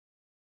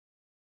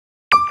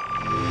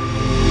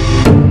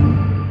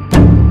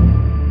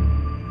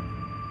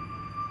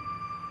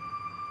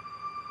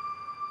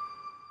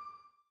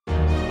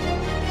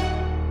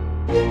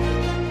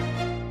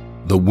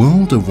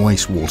world of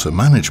wastewater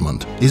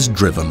management is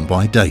driven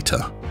by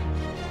data.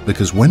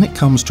 Because when it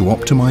comes to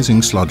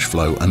optimizing sludge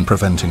flow and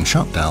preventing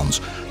shutdowns,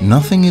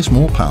 nothing is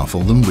more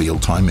powerful than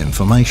real-time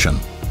information.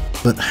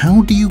 But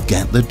how do you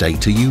get the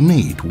data you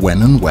need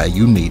when and where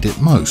you need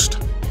it most?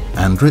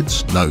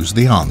 ANDRITZ knows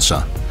the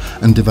answer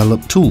and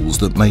developed tools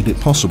that made it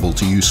possible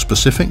to use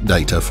specific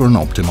data for an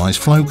optimized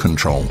flow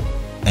control,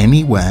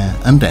 anywhere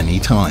and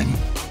anytime.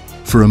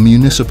 For a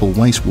municipal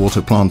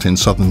wastewater plant in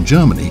southern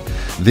Germany,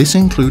 this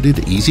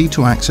included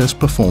easy-to-access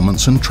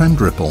performance and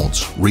trend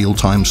reports,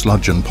 real-time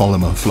sludge and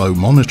polymer flow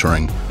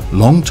monitoring,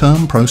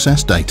 long-term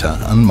process data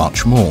and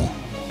much more.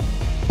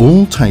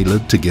 All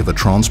tailored to give a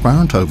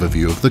transparent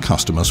overview of the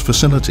customer's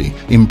facility,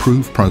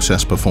 improve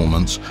process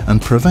performance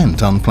and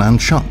prevent unplanned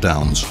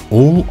shutdowns,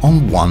 all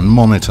on one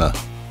monitor.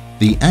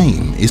 The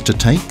aim is to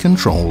take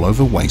control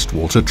over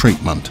wastewater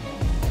treatment,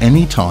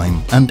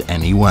 anytime and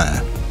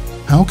anywhere.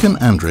 How can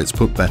ANDRITZ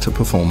put better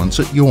performance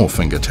at your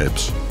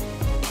fingertips?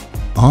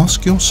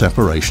 Ask your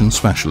separation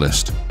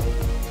specialist.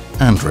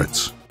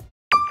 ANDRITZ.